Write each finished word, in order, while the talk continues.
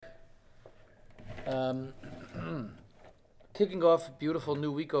Um, Kicking off a beautiful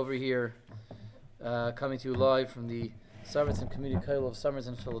new week over here, coming to you live from the Somerton Community Kollel of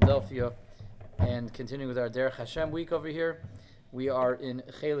Somerton, Philadelphia, and continuing with our Derech Hashem week over here. We are in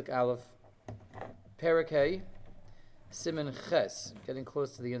Chelik Aleph, Perek Hey, Siman Ches, getting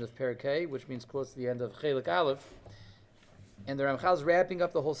close to the end of Perek Hey, which means close to the end of Chelik Aleph. And the Ramchal is wrapping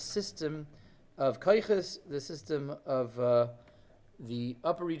up the whole system of Koiches, the system of the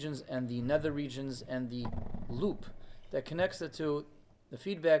upper regions and the nether regions, and the loop that connects it to the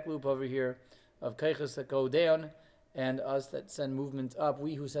feedback loop over here of Koiches that go down and us that send movement up,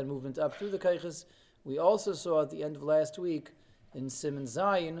 we who send movement up through the Koiches. We also saw at the end of last week in Siman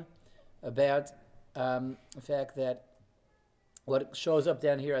Zayin about the fact that what shows up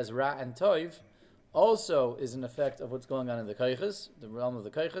down here as Ra and Toiv also is an effect of what's going on in the Koiches, the realm of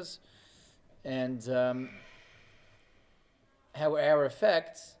the Koiches, and how our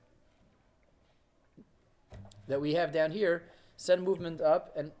effects that we have down here send movement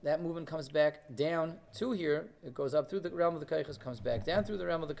up, and that movement comes back down to here. It goes up through the realm of the Koiches, comes back down through the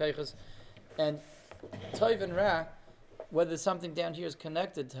realm of the Koiches, and Toiv and Ra, whether something down here is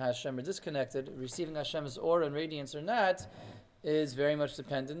connected to Hashem or disconnected, receiving Hashem's aura and radiance or not, is very much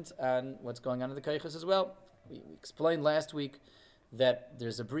dependent on what's going on in the Koiches as well. We explained last week that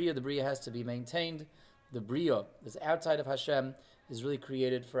there's a Bria, the Bria has to be maintained. The Bria is outside of Hashem, is really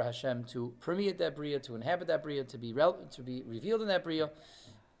created for Hashem to permeate that Bria, to inhabit that Bria, to be revealed in that Bria.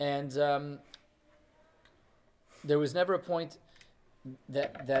 And there was never a point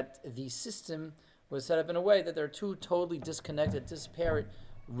that the system was set up in a way that there are two totally disconnected, disparate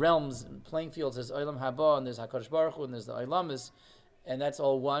realms and playing fields. There's Olam Haba, and there's HaKadosh Baruch Hu, and there's the Olamis, and that's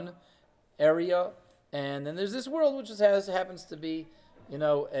all one area. And then there's this world, which happens to be, an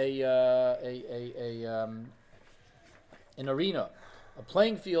arena, a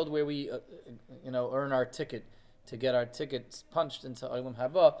playing field where we, earn our ticket to get our tickets punched into Olam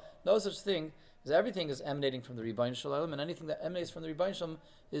Haba. No such thing, because everything is emanating from the Rebbeinu Shalom, and anything that emanates from the Rebbeinu Shalom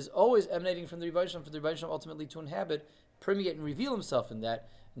is always emanating from the Rebbeinu Shalom, for the Rebbeinu Shalom ultimately to inhabit, permeate, and reveal himself in that,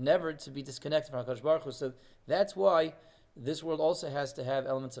 never to be disconnected from HaKadosh Baruch Hu. So that's why this world also has to have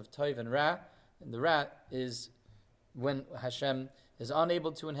elements of Toiv and Ra, and the Ra is when Hashem is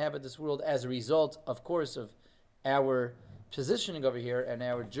unable to inhabit this world as a result, of course, of our positioning over here and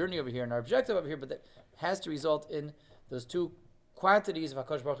our journey over here and our objective over here, but that has to result in those two quantities of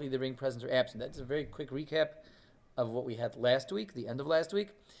HaKadosh Baruch Hu either being present or absent. That's a very quick recap of what we had last week, the end of last week.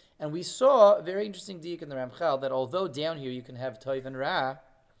 And we saw a very interesting diak in the Ramchal that although down here you can have Toiv and Ra,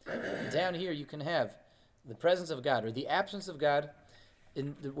 down here you can have the presence of God or the absence of God.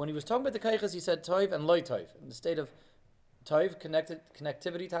 When he was talking about the Koiches, he said Toiv and Loi Toiv. In the state of Toiv,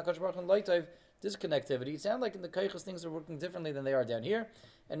 connectivity to HaKadosh Baruch Hu, and Loi Toiv, disconnectivity. It sounds like in the Koiches things are working differently than they are down here.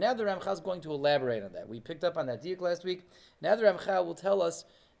 And now the Ramchal is going to elaborate on that. We picked up on that diak last week. Now the Ramchal will tell us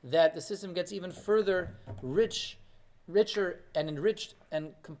that the system gets even further richer and enriched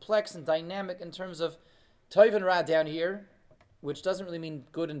and complex and dynamic in terms of Toiv and Ra down here, which doesn't really mean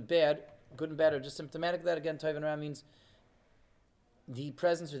good and bad. Good and bad are just symptomatic of that. Again, Toiv and Ra means the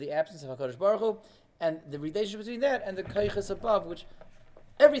presence or the absence of HaKadosh Baruch Hu, and the relationship between that and the Koiches above, which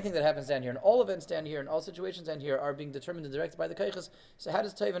everything that happens down here and all events down here and all situations down here are being determined and directed by the Koiches. So how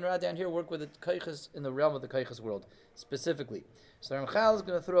does Toiv and Ra down here work with the Koiches in the realm of the Koiches world specifically? So Ramchal is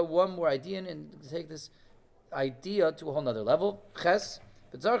going to throw one more idea in and take this idea to a whole nother level. Ches,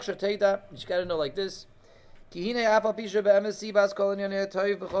 you got to know like this.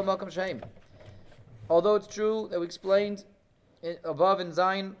 Although it's true that we explained above in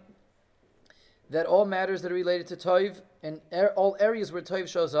Zayin that all matters that are related to Toiv and all areas where Toiv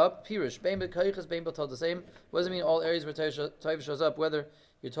shows up, Pirush, Bein B'Koiches, Bein B'Tol, the same. What does it mean all areas where Toiv shows up, whether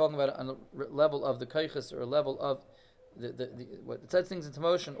you're talking about on a level of the Koiches or a level of what sets things into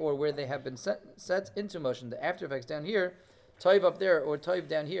motion, or where they have been set into motion, the after effects down here, Toiv up there or Toiv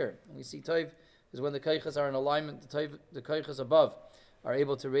down here. And we see Toiv is when the Koiches are in alignment, the Koiches above are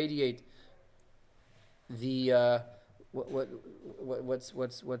able to radiate the what's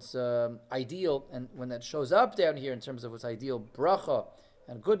ideal, and when that shows up down here in terms of what's ideal, bracha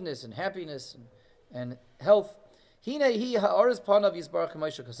and goodness and happiness and health.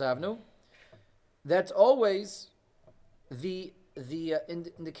 That's always the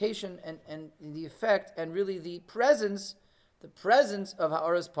indication and the effect and really the presence of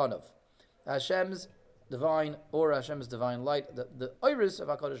ha'aras panav, Hashem's divine aura, Hashem's divine light, the iris of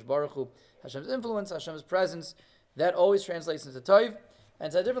HaKadosh Baruch Hu, Hashem's influence, Hashem's presence. That always translates into Toiv.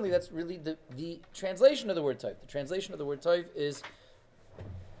 And said differently, that's really the translation of the word Toiv. The translation of the word Toiv is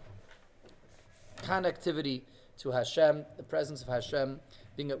connectivity to Hashem, the presence of Hashem,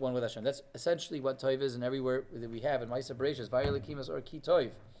 being at one with Hashem. That's essentially what Toiv is, and everywhere that we have in Maisa Bereshis, Vayelikimas or Ki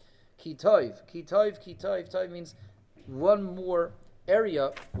Toiv. Ki Toiv. Toiv means one more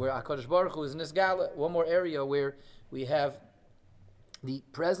area where HaKadosh Baruch Hu is in this gala, one more area where we have the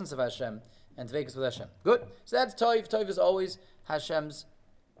presence of Hashem and Dveikus with Hashem. Good. So that's Toiv. Toiv is always Hashem's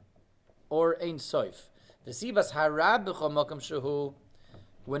or Ein Soif. The Sibas Harab B'chol Makam Shehu,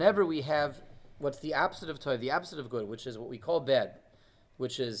 whenever we have what's the opposite of Toiv, the opposite of good, which is what we call bad,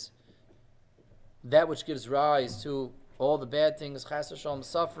 which is that which gives rise to all the bad things, Chas v'Shalom,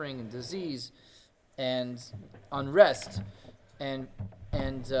 suffering and disease and unrest and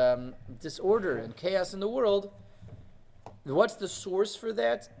disorder and chaos in the world. What's the source for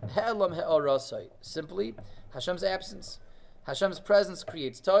that? Ha'elam ha'arasai. Simply, Hashem's absence. Hashem's presence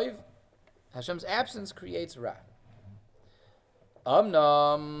creates Toiv. Hashem's absence creates Ra.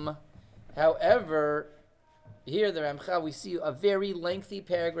 However, here the Ramchal, we see a very lengthy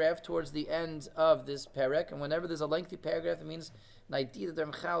paragraph towards the end of this perek, and whenever there's a lengthy paragraph, it means an idea that the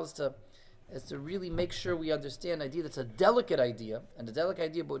Ramchal is to really make sure we understand an idea that's a delicate idea, and a delicate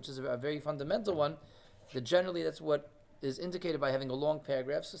idea, which is a very fundamental one, that generally that's what is indicated by having a long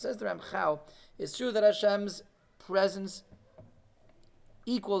paragraph. So says the Ramchal, it's true that Hashem's presence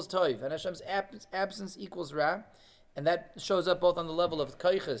equals Toiv, and Hashem's absence equals Ra, and that shows up both on the level of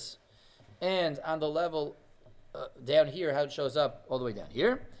Kaiches and on the level down here, how it shows up all the way down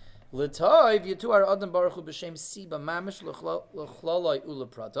here. L'toiv yituar adam baruch hu b'shem siba mamish l'chlalai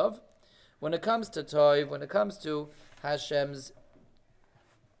u'lepratov. When it comes to Toiv, when it comes to Hashem's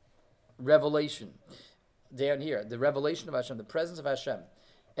revelation, down here, the revelation of Hashem, the presence of Hashem,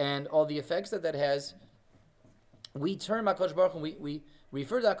 and all the effects that has, we term HaKadosh Baruch Hu, we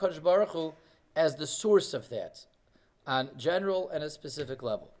refer to HaKadosh Baruch Hu as the source of that, on general and a specific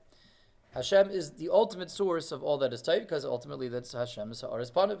level. Hashem is the ultimate source of all that is Toiv, because ultimately that's Hashem's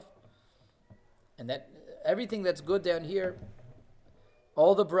Ha'aras Panav. And that everything that's good down here,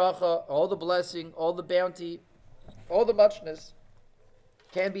 all the bracha, all the blessing, all the bounty, all the muchness,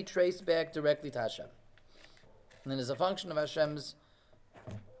 can be traced back directly to Hashem. And as a function of Hashem's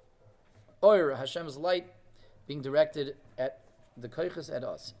oir, Hashem's light being directed at the koiches and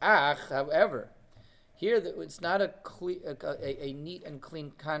us. However, here it's not a neat and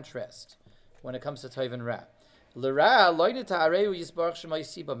clean contrast when it comes to Toiv and Ra.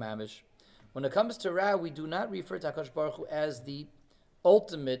 When it comes to Ra, we do not refer to HaKadosh Baruch Hu as the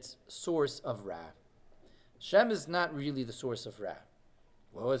ultimate source of Ra. Hashem is not really the source of Ra.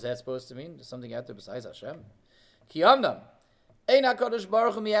 What was that supposed to mean? There's something out there besides Hashem. Ki amnam. Ein HaKadosh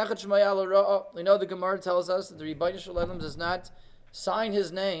Baruch Hu miyachet shmai ala ra'ah. We know the Gemara tells us that the Rebbeinu Shalom does not sign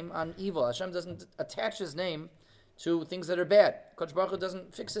his name on evil. Hashem doesn't attach his name to things that are bad. HaKadosh Baruch Hu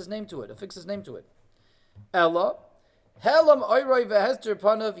doesn't fix his name to it. Affix his name to it. Ella. Helam oiroi vehester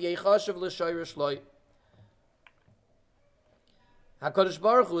panav yechashav l'shayrish loy. HaKadosh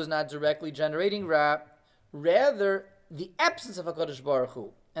Baruch Hu is not directly generating Ra. Rather, the absence of HaKadosh Baruch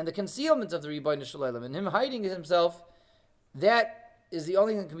Hu and the concealment of the Rebbeinu Shalom and him hiding himself, that is the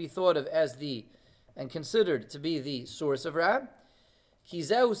only thing that can be thought of as and considered to be the source of Ra.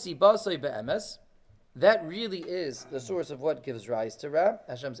 Kizeu sibasoi be'emes. That really is the source of what gives rise to Ra,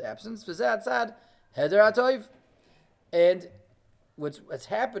 Hashem's absence. V'zeh atzad heder atoiv. And what's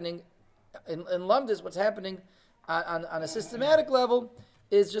happening in Lamdis, what's happening on a systematic level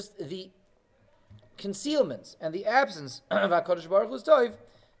is just the concealment and the absence of HaKadosh Baruch Hu's Toiv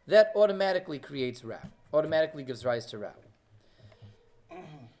that automatically creates Ra, automatically gives rise to Ra.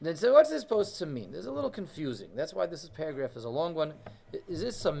 Then so what's this supposed to mean? It's a little confusing. That's why this paragraph is a long one. Is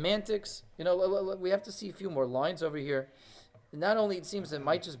this semantics? We have to see a few more lines over here. Not only it seems it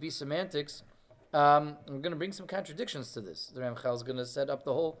might just be semantics, I'm going to bring some contradictions to this. The Ramchal is going to set up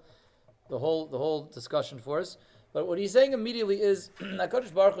the whole discussion for us. But what he's saying immediately is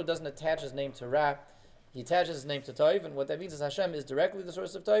HaKadosh Baruch Hu doesn't attach his name to Ra. He attaches his name to Toiv, and what that means is Hashem is directly the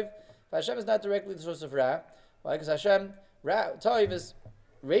source of Toiv. But Hashem is not directly the source of Ra. Why? Because Toiv is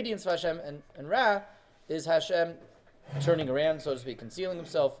radiance of Hashem, and Ra is Hashem turning around, so to speak, concealing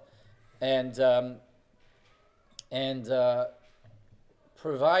himself, and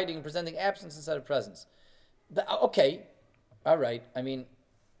presenting absence instead of presence. Okay, all right. I mean,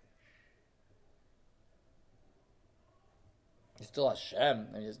 it's still Hashem.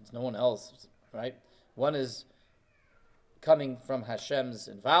 I mean, it's no one else, right? One is coming from Hashem's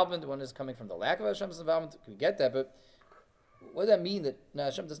involvement. One is coming from the lack of Hashem's involvement. We get that, but what does that mean that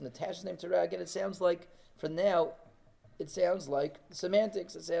Hashem doesn't attach his name to Ra? Again, it sounds like, for now, it sounds like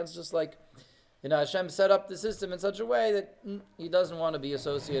semantics. It sounds just like, Hashem set up the system in such a way that he doesn't want to be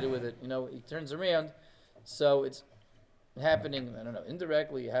associated with it. He turns around. So happening, I don't know,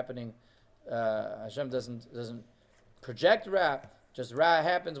 indirectly happening. Hashem doesn't project Ra. Just Ra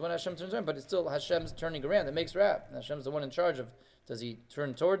happens when Hashem turns around, but it's still Hashem's turning around that makes Ra. And Hashem's the one in charge of, does he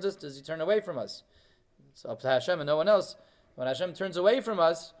turn towards us? Does he turn away from us? It's up to Hashem and no one else. When Hashem turns away from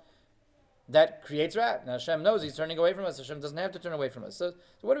us, that creates Ra. Now Hashem knows he's turning away from us. Hashem doesn't have to turn away from us. So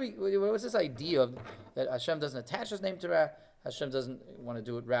what's this idea of that Hashem doesn't attach his name to Ra? Hashem doesn't want to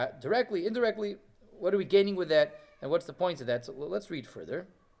do it Ra directly, indirectly. What are we gaining with that? And what's the point of that? So let's read further.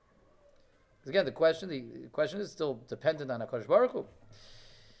 Again, the question is still dependent on HaKadosh Baruch Hu.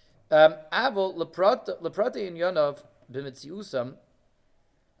 Avol leprate in Yonov b'mitziusam.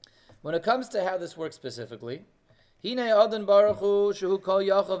 When it comes to how this works specifically, Hine Adon Baruch Hu shehu kol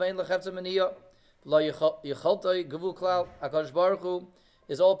Yaakov ein lechefza maniya lo yichaltoi gevu klal. HaKadosh Baruch Hu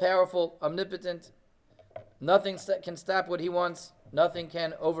is all powerful, omnipotent. Nothing can stop what he wants. Nothing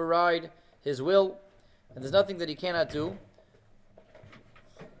can override his will, and there's nothing that he cannot do.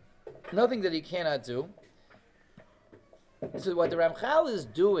 Nothing that he cannot do. So what the Ramchal is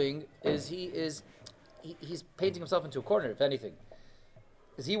doing is he's painting himself into a corner, if anything.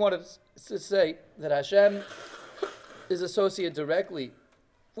 Is he wanted to say that Hashem is associated directly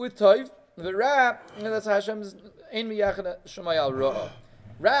with Tov, the Ra, and that's Hashem's Ein Miyachad Shemayal Ra'ah.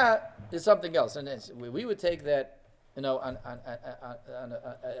 Ra is something else, and we would take that,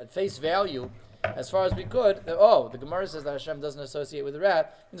 at face value, as far as we could. The Gemara says that Hashem doesn't associate with Ra.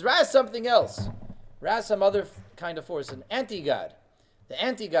 Means Ra is something else. Ra is some other kind of force, an anti-God, the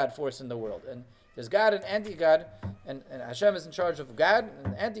anti-God force in the world. And there's God and anti-God, and Hashem is in charge of God,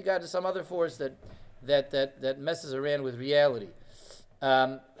 and anti-God is some other force that messes around with reality.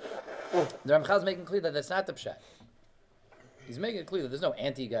 The Ramchal is making clear that that's not the pshat. He's making it clear that there's no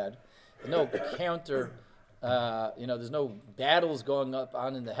anti-God, there's no counter. There's no battles going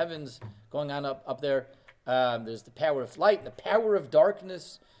on in the heavens, going on up there. There's the power of light, the power of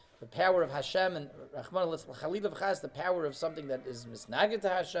darkness, the power of Hashem, and Rahman al-Khalil the power of something that is misnaged to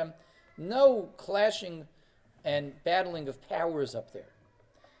Hashem. No clashing and battling of powers up there,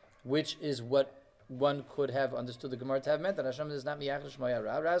 which is what one could have understood the Gemara to have meant, that Hashem is not miyachad shmaya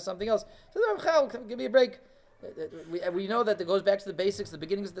Ra. Ra is something else. So the Ramchal, give me a break. We know that it goes back to the basics, the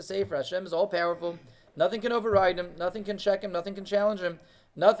beginnings of the Sefer. Hashem is all powerful. Nothing can override him. Nothing can check him. Nothing can challenge him.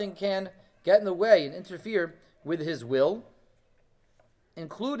 Nothing can get in the way and interfere with his will,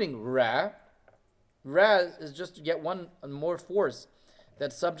 including Ra. Ra is just yet one more force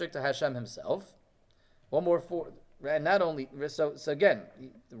that's subject to Hashem himself. One more force. And not only so again,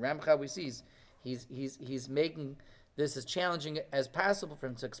 the Ramchal we see he's making this as challenging as possible for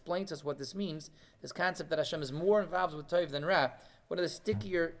him to explain to us what this means. This concept that Hashem is more involved with Tov than Ra. One of the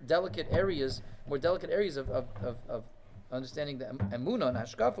more delicate areas of understanding the Emunah and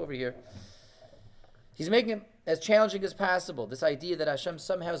Hashkaf over here. He's making it as challenging as possible. This idea that Hashem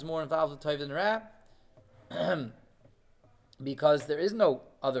somehow is more involved with Tov than Ra, because there is no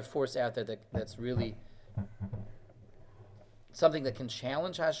other force out there that's really something that can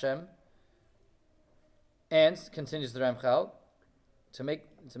challenge Hashem. And continues the Ramchal to make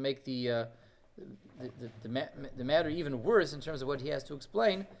the matter even worse in terms of what he has to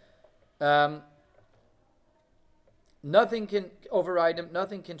explain. Nothing can override him.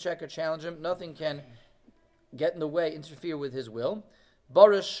 Nothing can check or challenge him. Nothing can get in the way, interfere with his will.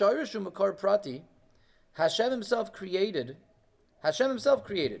 Barash shayrish u'makar prati. Hashem himself created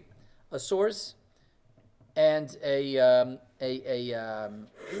a source and a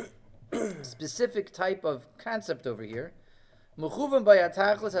specific type of concept over here. Mechuvan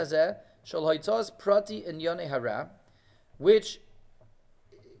bayatachlis hazeh shel haitzas prati in yonei hara, which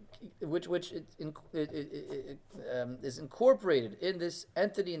is incorporated in this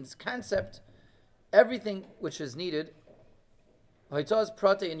entity, in this concept, everything which is needed. Haitzas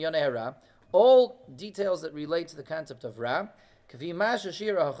prati in yonei hara, all details that relate to the concept of Ra.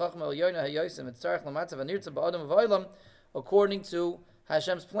 According to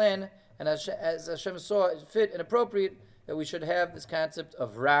Hashem's plan, and as Hashem saw it fit and appropriate, that we should have this concept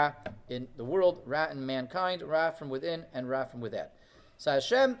of Ra in the world, Ra in mankind, Ra from within, and Ra from without. So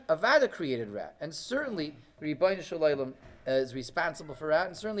Hashem Avada created Ra, and certainly Rebbeinu Shalom is responsible for Ra,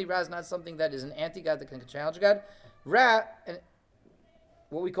 and certainly Ra is not something that is an anti-God that can challenge God. Ra, and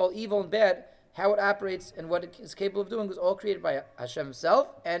what we call evil and bad, how it operates and what it is capable of doing, was all created by Hashem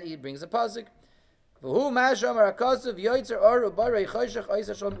himself, and he brings a pasuk. The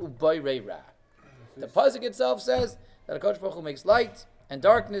pasuk itself says that HaKadosh Baruch Hu makes light and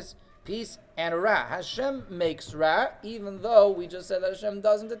darkness, peace and Ra. Hashem makes Ra, even though we just said that Hashem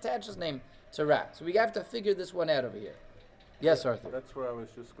doesn't attach his name to Ra. So we have to figure this one out over here. Yes, Arthur. That's where I was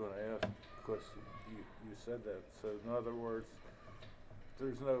just going to ask, because you said that. So in other words,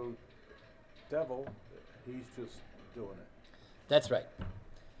 there's no devil. He's just doing it. That's right.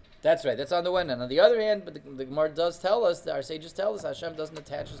 That's right. That's on the one hand. On the other hand, but the Gemara does tell us, our sages tell us, Hashem doesn't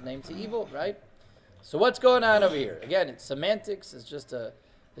attach His name to evil, right? So what's going on over here? Again, it's semantics. It's just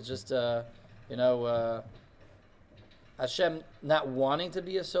Hashem not wanting to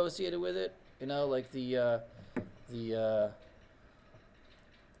be associated with it. Like the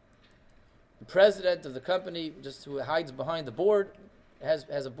president of the company, just who hides behind the board,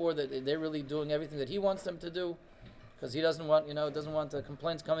 has a board that they're really doing everything that he wants them to do, because he doesn't want the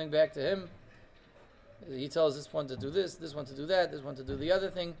complaints coming back to him. He tells this one to do this one to do that, this one to do the other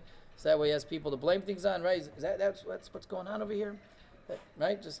thing. So that way he has people to blame things on, right? That's what's going on over here,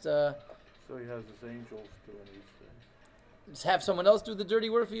 right? So he has his angels doing these things. Just have someone else do the dirty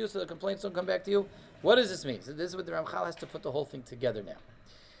work for you, so the complaints don't come back to you. What does this mean? So this is what the Ramchal has to put the whole thing together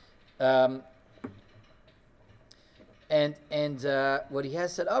now. And what he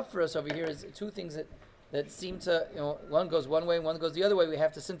has set up for us over here is two things that seem to, one goes one way and one goes the other way. We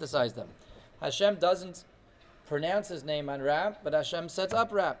have to synthesize them. Hashem doesn't pronounce His name on Ra, but Hashem sets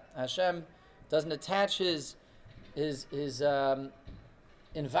up Ra. Hashem doesn't attach his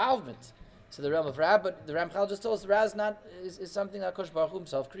involvement to the realm of Ra, but the Ramchal just told us Ra is something that HaKadosh Baruch Hu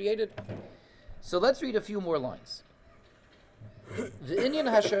Himself created. So let's read a few more lines. The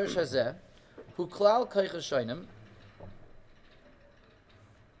Inyan Hasherish Hazeh, Hu Klal Koiches Shonim,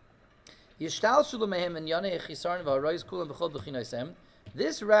 Yishtal Shulumehem and Yanei Echisarn V'Harois Kulam B'Chol B'Chinoisem.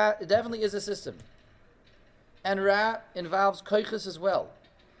 This Ra definitely is a system. And Ra involves koiches as well.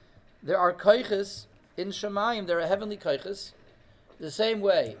 There are koiches in Shemayim, there are heavenly koiches. The same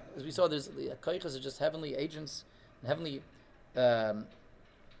way, as we saw, there's koiches are just heavenly agents, and heavenly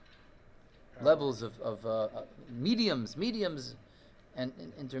levels of mediums, and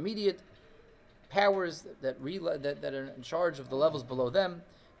intermediate powers that are in charge of the levels below them,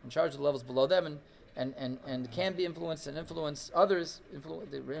 and can be influenced and influence others,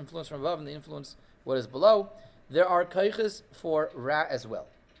 the influence from above and the influence what is below. There are koiches for Ra as well.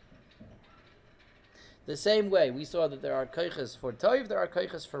 The same way we saw that there are koiches for Tov, there are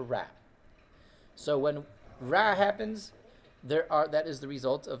koiches for Ra. So when Ra happens, that is the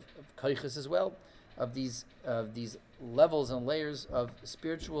result of koiches as well, of these levels and layers of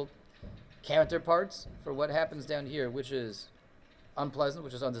spiritual counterparts for what happens down here, which is unpleasant,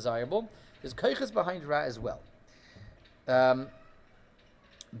 which is undesirable. There's koiches behind Ra as well.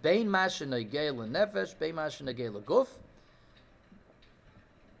 Bein mashe negei lenefesh, bein mashe negei leguf,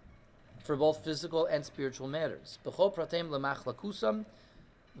 for both physical and spiritual matters. B'chol pratem lemachlakusam,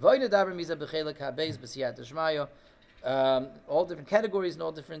 v'oinedaber miza b'chelik habeis b'siyat d'shmaya. All different categories and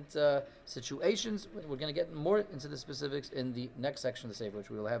all different situations. We're going to get more into the specifics in the next section of the Sefer, which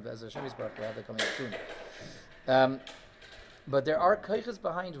we will have as a Hashem Evil. We'll have that coming up soon. But there are koiches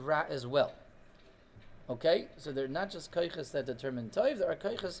behind Ra as well. Okay? So they're not just koiches that determine Tov, there are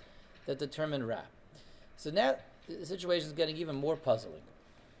koiches that determine Ra. So now the situation is getting even more puzzling.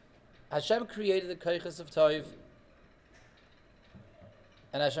 Hashem created the koiches of Tov,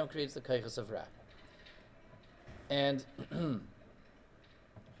 and Hashem creates the koiches of Ra. And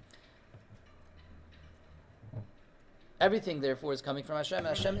everything, therefore, is coming from Hashem.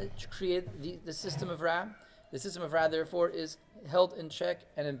 Hashem created the system of Ra. The system of Ra, therefore, is held in check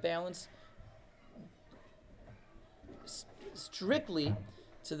and in balance strictly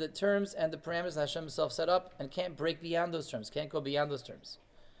to the terms and the parameters that Hashem himself set up, and can't break beyond those terms, can't go beyond those terms.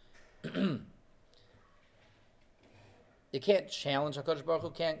 It can't challenge HaKadosh Baruch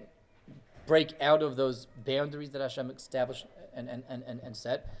Hu, can't break out of those boundaries that Hashem established and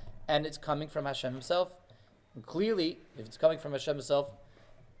set, and it's coming from Hashem himself. And clearly, if it's coming from Hashem himself,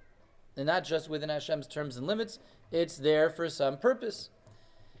 and not just within Hashem's terms and limits, it's there for some purpose.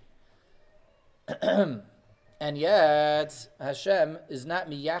 And yet, Hashem is not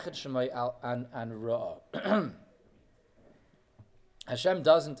miyachid shemay an ra'ah. Hashem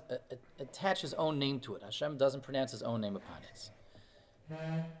doesn't attach His own name to it. Hashem doesn't pronounce His own name upon it.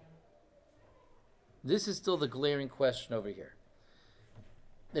 This is still the glaring question over here.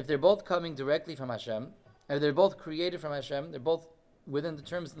 If they're both coming directly from Hashem, and they're both created from Hashem, they're both within the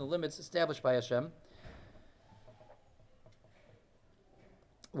terms and the limits established by Hashem,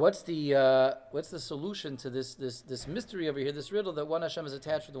 what's the solution to this mystery over here, this riddle that one Hashem is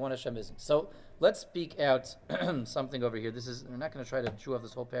attached to, the one Hashem isn't? So let's speak out something over here. We're not going to try to chew off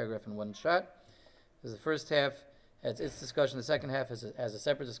this whole paragraph in one shot. This is the first half has its discussion. The second half has a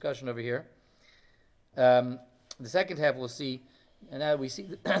separate discussion over here. The second half we'll see, and now we see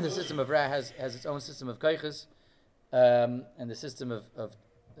the system of Ra has its own system of koiches, and the system of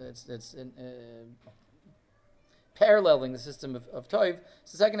paralleling the system of Toiv.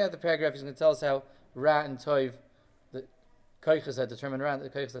 So the second half of the paragraph, he's going to tell us how Ra and Toiv, the Koiches that determine Ra, the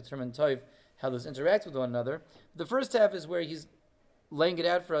Koiches that determine Toiv, how those interact with one another. The first half is where he's laying it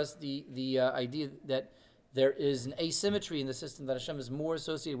out for us, the idea that there is an asymmetry in the system, that Hashem is more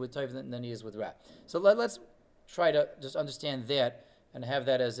associated with Toiv than he is with Ra. So let's try to just understand that and have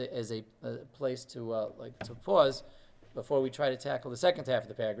that as a place to pause before we try to tackle the second half of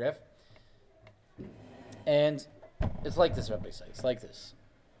the paragraph. And it's like this, Rabbi says. It's like this.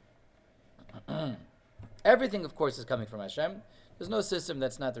 Everything, of course, is coming from Hashem. There's no system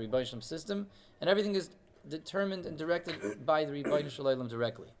that's not the Rebbeinu Shalom system, and everything is determined and directed by the Rebbeinu Shalom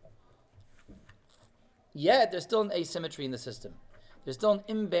directly. Yet, there's still an asymmetry in the system. There's still an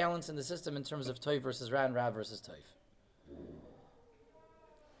imbalance in the system in terms of Toiv versus Ra and Ra versus Toiv.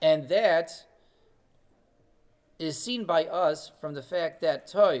 And that is seen by us from the fact that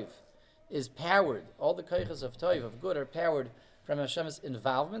Toiv is powered, all the koiches of Toiv, of good, are powered from Hashem's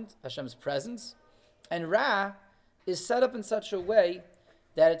involvement, Hashem's presence, and Ra is set up in such a way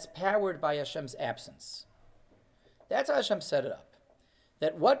that it's powered by Hashem's absence. That's how Hashem set it up.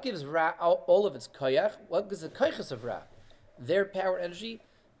 That what gives Ra all of its koyach, what gives the koiches of Ra their power energy,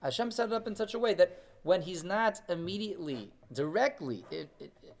 Hashem set it up in such a way that when he's not immediately, directly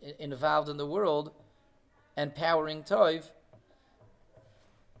involved in the world and powering Toiv,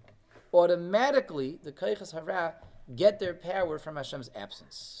 automatically the koiches hara get their power from Hashem's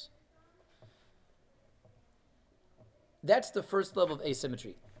absence. That's the first level of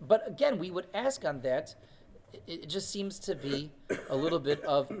asymmetry. But again, we would ask on that. It just seems to be a little bit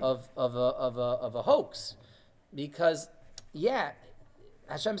of a hoax, because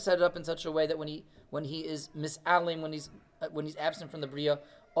Hashem set it up in such a way that when he is misalim, when he's absent from the bria,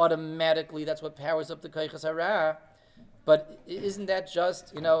 automatically that's what powers up the koiches hara. But isn't that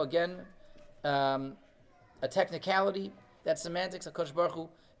just, again, a technicality? That semantics, HaKadosh Baruch Hu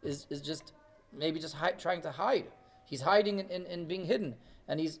is just maybe just trying to hide. He's hiding in being hidden.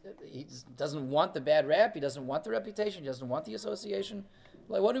 And he doesn't want the bad rap. He doesn't want the reputation. He doesn't want the association.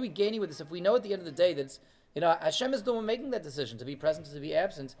 Like, what are we gaining with this? If we know at the end of the day that Hashem is the one making that decision to be present, to be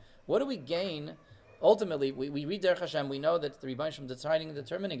absent, what do we gain? Ultimately, we read Derech Hashem. We know that the Rebbeinu Shalom deciding and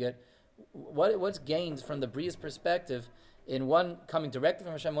determining it. What's gained from the Bria's perspective in one coming directly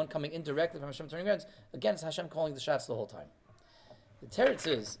from Hashem, one coming indirectly from Hashem turning around? Again, it's Hashem calling the shots the whole time. The teretz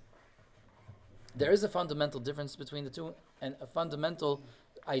is, there is a fundamental difference between the two, and a fundamental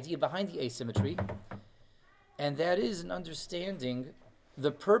idea behind the asymmetry, and that is an understanding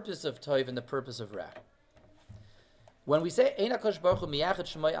the purpose of Toiv and the purpose of Ra. When we say Ein HaKadosh Baruch Hu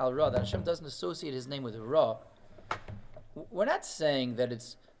miyachet shemay al Ra, that Hashem doesn't associate his name with Ra, we're not saying that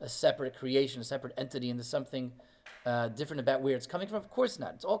it's a separate creation, a separate entity, and there's something different about where it's coming from. Of course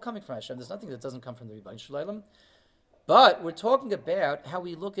not. It's all coming from Hashem. There's nothing that doesn't come from the Rebbeinu Shalom. But we're talking about how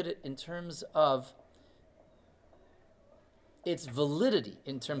we look at it in terms of its validity,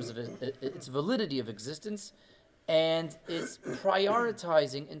 in terms of its validity of existence, and its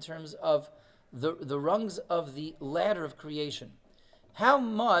prioritizing in terms of the rungs of the ladder of creation. How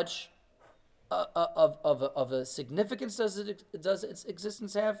much of a significance does its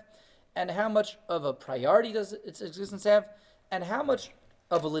existence have, and how much of a priority does its existence have, and how much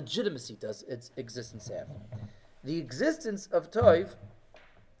of a legitimacy does its existence have? The existence of Toiv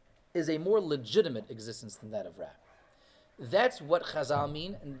is a more legitimate existence than that of Ra. That's what Chazal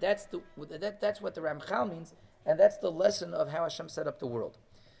mean, and that's what the Ramchal means, and that's the lesson of how Hashem set up the world.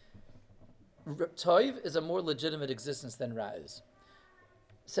 Toiv is a more legitimate existence than Ra is.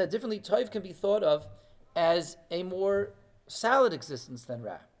 Said differently, Toiv can be thought of as a more solid existence than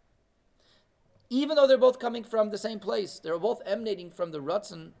Ra. Even though they're both coming from the same place, they're both emanating from the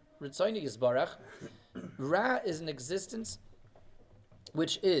Ratzon Ritzoni Yisbarach, Ra is an existence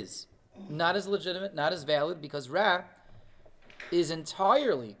which is not as legitimate, not as valid, because Ra is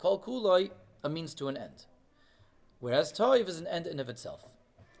entirely, kol kuloi, a means to an end. Whereas Toiv is an end in of itself.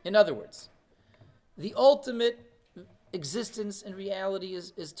 In other words, the ultimate existence in reality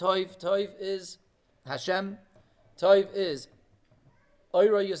is Toiv. Toiv is Hashem. Toiv is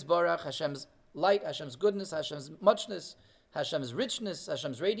Oiro Yisbarach, Hashem's light, Hashem's goodness, Hashem's muchness, Hashem's richness,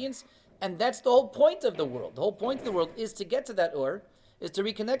 Hashem's radiance. And that's the whole point of the world. The whole point of the world is to get to that Or, is to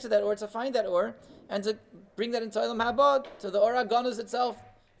reconnect to that Or, to find that Or, and to bring that into Olam Haba, to the Or HaGanuz itself,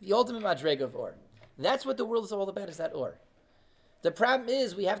 the ultimate madrega of Or. That's what the world is all about, is that Or. The problem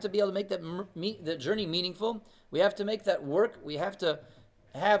is we have to be able to make that the journey meaningful. We have to make that work. We have to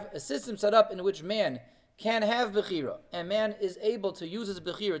have a system set up in which man can have Bechira, and man is able to use his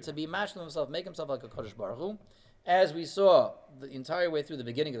Bechira to be mashlim himself, make himself like a Kodesh Baruch Hu, as we saw the entire way through the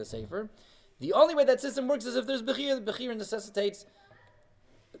beginning of the Sefer. The only way that system works is if there's Bechira. The Bechira necessitates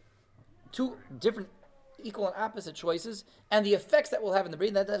two different equal and opposite choices, and the effects that we'll have in the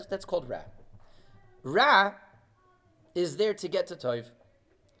brain, that's called Ra. Ra is there to get to Tov,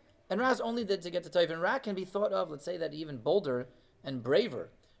 and Ra is only there to get to Tov, and Ra can be thought of, let's say that even bolder and braver.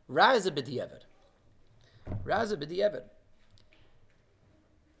 Ra is a B'di'evet. Ra is a B'di'evet.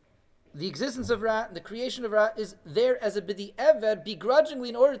 The existence of Ra, the creation of Ra, is there as a B'di'evet, begrudgingly,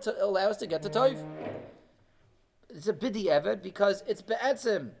 in order to allow us to get to Tov. It's a B'di'evet because it's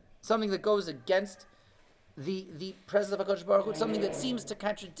Be'etzim, something that goes against the presence of HaKadosh Baruch Hu. It's something that seems to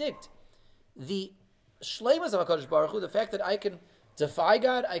contradict the shleimus of HaKadosh Baruch Hu, the fact that I can defy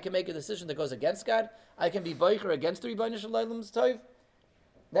God, I can make a decision that goes against God, I can be boicher against the Rebbeinu Shalom's Tov.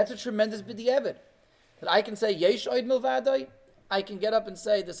 That's a tremendous B'di'evet. That I can say, Yesh Oid Milvadai, I can get up and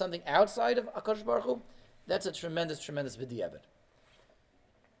say there's something outside of HaKadosh Baruch Hu. That's a tremendous, tremendous B'di'evet.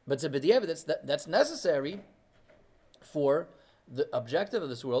 But it's a B'di'evet that's necessary for the objective of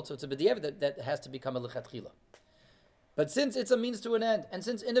this world, so it's a B'di'evet that has to become a Lechatchila. But since it's a means to an end, and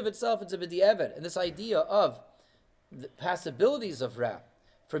since in of itself it's a B'di'evet, and this idea of the possibilities of Ra,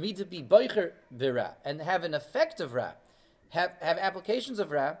 for me to be Boicher B'Ra, and have an effect of Ra, have applications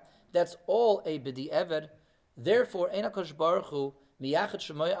of Ra, that's all a B'di'evet. Therefore, Ein HaKadosh Baruch Hu miyachet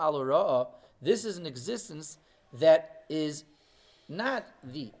shemoy al ra'ah. This is an existence that is not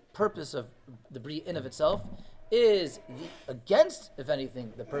the purpose of the Bria in of itself, is against, if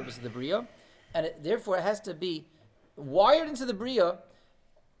anything, the purpose of the Bria, and therefore it has to be wired into the Bria.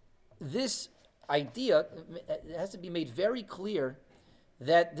 This idea, it has to be made very clear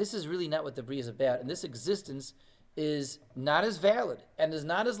that this is really not what the Bria is about, and this existence is not as valid and is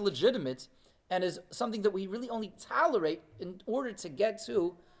not as legitimate and is something that we really only tolerate in order to get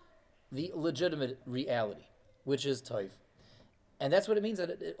to the legitimate reality, which is Tov. And that's what it means, that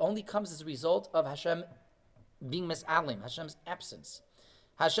it only comes as a result of Hashem being mis'alim, Hashem's absence.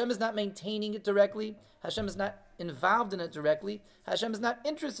 Hashem is not maintaining it directly. Hashem is not involved in it directly. Hashem is not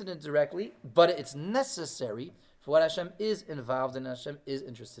interested in it directly, but it's necessary for what Hashem is involved in, Hashem is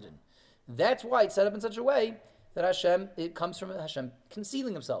interested in. That's why it's set up in such a way that it comes from Hashem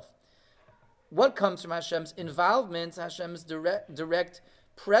concealing himself. What comes from Hashem's involvement, Hashem's direct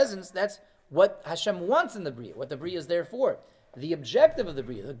presence, that's what Hashem wants in the Bria, what the Bria is there for. The objective of the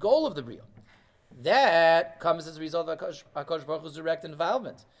Bria, the goal of the Bria. That comes as a result of HaKadosh Baruch Hu's direct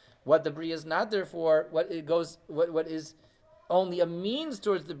involvement. What the Bria is not there for, what is only a means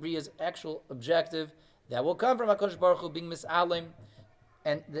towards the Bria's actual objective, that will come from HaKadosh Baruch Hu being mis'alim.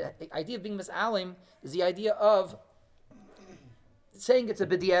 And the idea of being mis'alim is the idea of saying it's a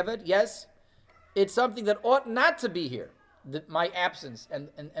b'di'evet, yes, it's something that ought not to be here. My absence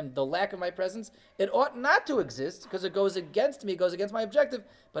and the lack of my presence, it ought not to exist because it goes against me, it goes against my objective,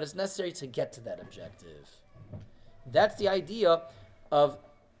 but it's necessary to get to that objective. That's the idea of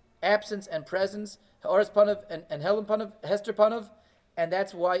absence and presence, Ha'aretz Panav and Helen Panav, Hester Panav, and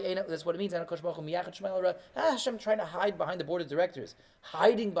that's why that's what it means. Hashem trying to hide behind the board of directors,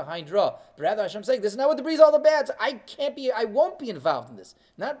 hiding behind Ra. But rather Hashem saying, this is not what the Bria is all about. So I won't be involved in this.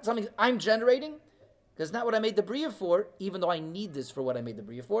 Not something I'm generating. That's not what I made the Bria for, even though I need this for what I made the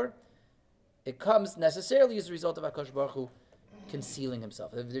Bria for. It comes necessarily as a result of HaKadosh Baruch Hu concealing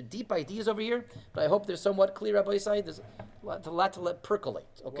himself. There are deep ideas over here, but I hope they're somewhat clear, Rabbi Yisai. There's a lot to let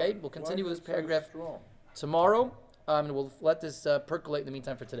percolate. Okay, we'll continue with this paragraph tomorrow, and we'll let this percolate in the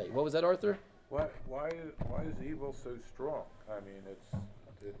meantime for today. What was that, Arthur? Why is evil so strong? I mean,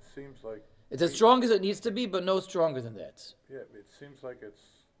 it seems like it's as strong as it needs to be, but no stronger than that. Yeah, it seems like it's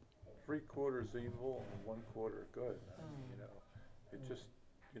 3/4 evil and 1/4 good. It just,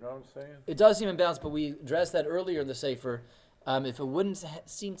 you know what I'm saying? It does seem imbalanced, but we addressed that earlier in the Sefer. If it wouldn't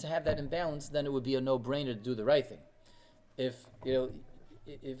seem to have that imbalance, then it would be a no-brainer to do the right thing. If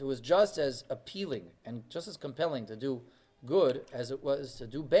it was just as appealing and just as compelling to do good as it was to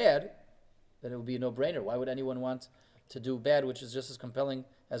do bad, then it would be a no-brainer. Why would anyone want to do bad, which is just as compelling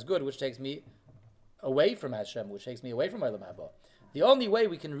as good, which takes me away from Hashem, which takes me away from Olam Haba? The only way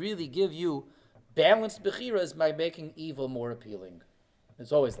we can really give you balanced bechira is by making evil more appealing.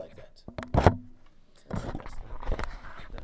 It's always like that.